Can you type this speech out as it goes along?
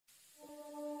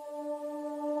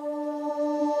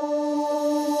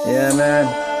Yeah, man.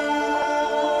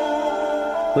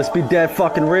 Let's be dead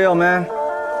fucking real, man.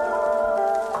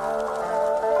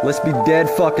 Let's be dead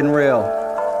fucking real.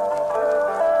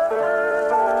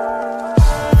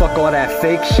 Fuck all that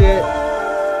fake shit.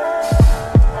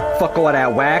 Fuck all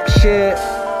that whack shit.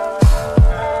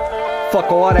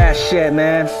 Fuck all that shit,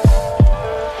 man.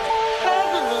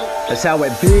 That's how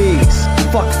it bees.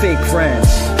 Fuck fake friends,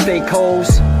 fake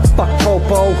hoes. Fuck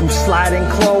popo who's sliding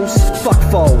close. Fuck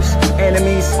foes,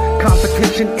 enemies,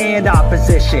 competition and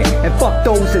opposition. And fuck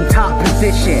those in top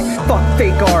position. Fuck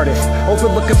fake artists,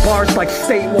 overlooking bars like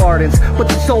state wardens, but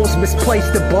the souls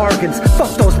misplaced the bargains.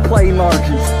 Fuck those play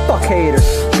margins, fuck haters,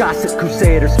 gossip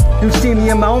crusaders. You see me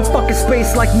in my own fucking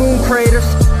space like moon craters.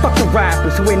 Fuck the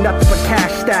rappers who ain't nothing but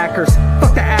cash stackers.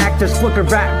 Fuck the actors flipping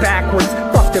rap backwards.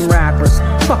 Fuck them rappers,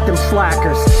 fuck them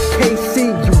slackers.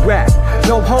 KC, you rap.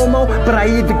 No homo, but I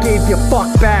even gave you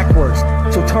fuck backwards.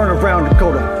 So turn around and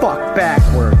go to fuck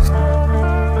backwards,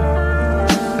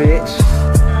 bitch.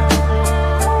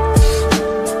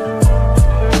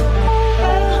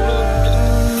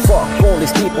 Fuck all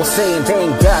these people saying they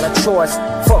ain't got a choice.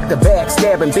 Fuck the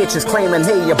backstabbing bitches claiming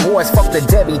they your boys. Fuck the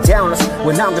Debbie Downers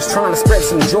when I'm just trying to spread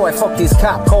some joy. Fuck these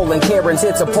cop calling Karens,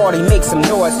 it's a party, make some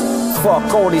noise.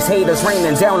 Fuck all these haters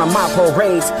raining down on my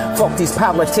parades. Fuck these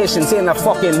politicians and their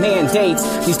fucking mandates.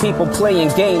 These people playing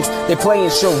games, they playing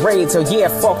charades. So yeah,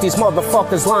 fuck these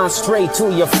motherfuckers lying straight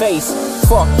to your face.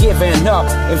 Fuck giving up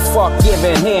and fuck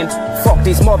giving in. Fuck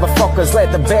these motherfuckers,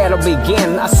 let the battle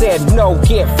begin. I said no,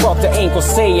 get fucked, the ankle,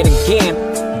 say it again.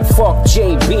 Fuck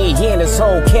JB and his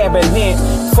whole cabinet.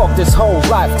 Fuck this whole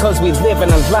life, cause we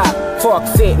living a lot.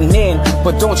 Fuck fitting in,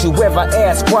 but don't you ever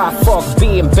ask why. Fuck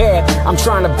being bad, I'm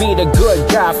trying to be the good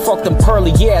guy. Fuck them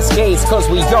pearly ass gays, cause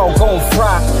we all gon'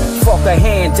 fry. Fuck a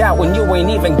handout when you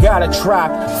ain't even gotta try.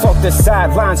 Fuck the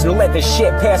sidelines and let the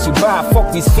shit pass you by.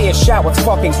 Fuck these fear showers,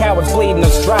 fucking cowards bleeding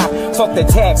us dry. Fuck the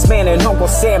tax man and Uncle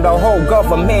Sam, the whole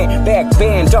government. Back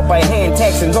band up by hand,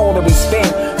 taxing all that we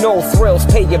spend. No thrills,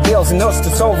 pay your bills and us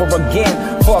it's over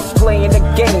again. Fuck playing the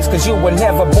games, cause you were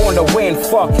never born to win.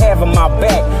 Fuck having my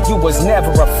back, you was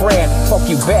never a friend. Fuck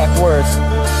you backwards.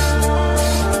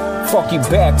 Fuck you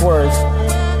backwards.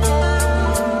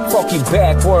 Fuck you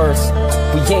backwards.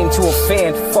 We aim to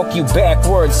offend. Fuck you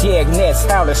backwards. Yeah, and that's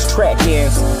how this track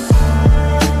ends.